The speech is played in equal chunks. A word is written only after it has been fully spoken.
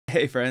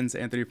Hey friends,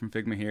 Anthony from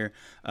Figma here.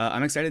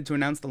 I'm excited to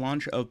announce the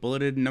launch of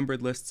bulleted and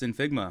numbered lists in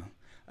Figma.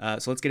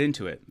 So let's get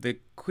into it. The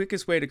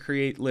quickest way to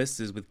create lists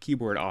is with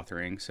keyboard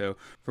authoring. So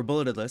for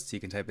bulleted lists, you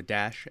can type a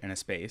dash and a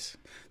space.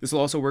 This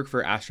will also work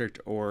for asterisk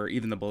or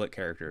even the bullet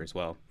character as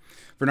well.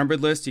 For numbered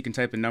lists, you can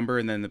type a number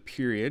and then the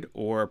period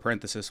or a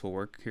parenthesis will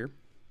work here.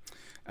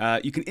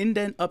 You can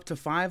indent up to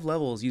 5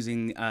 levels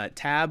using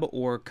tab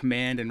or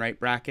command and right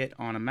bracket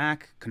on a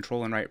Mac,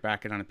 control and right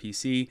bracket on a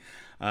PC.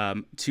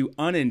 To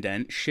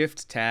unindent,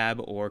 shift tab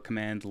or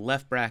command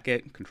left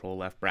bracket, control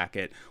left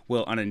bracket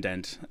will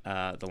unindent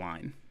the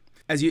line.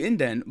 As you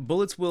indent,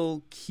 bullets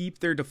will keep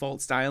their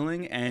default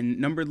styling and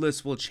numbered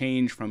lists will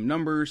change from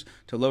numbers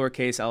to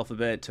lowercase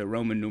alphabet to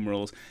Roman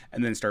numerals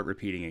and then start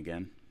repeating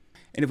again.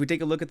 And if we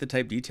take a look at the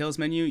type details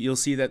menu, you'll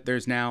see that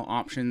there's now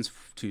options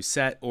to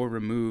set or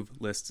remove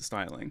list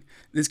styling.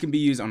 This can be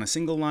used on a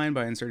single line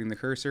by inserting the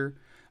cursor,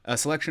 a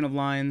selection of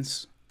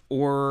lines,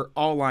 or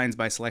all lines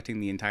by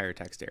selecting the entire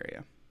text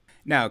area.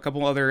 Now, a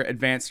couple other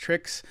advanced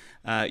tricks.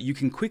 You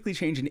can quickly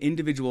change an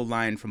individual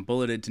line from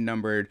bulleted to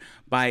numbered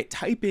by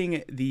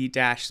typing the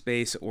dash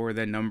space or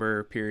the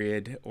number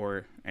period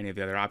or any of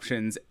the other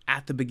options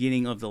at the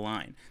beginning of the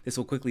line. This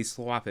will quickly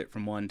swap it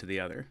from one to the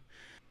other.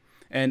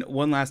 And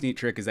one last neat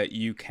trick is that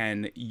you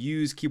can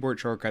use keyboard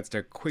shortcuts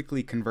to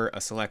quickly convert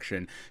a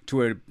selection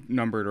to a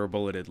numbered or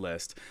bulleted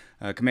list.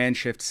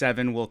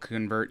 Command-Shift-7 will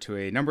convert to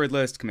a numbered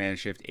list.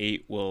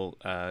 Command-Shift-8 will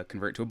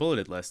convert to a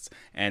bulleted list.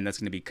 And that's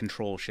going to be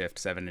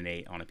Control-Shift-7 and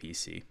 8 on a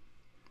PC.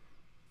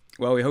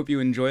 Well, we hope you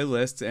enjoy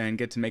lists and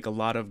get to make a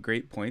lot of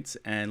great points.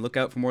 And look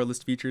out for more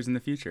list features in the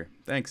future.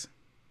 Thanks.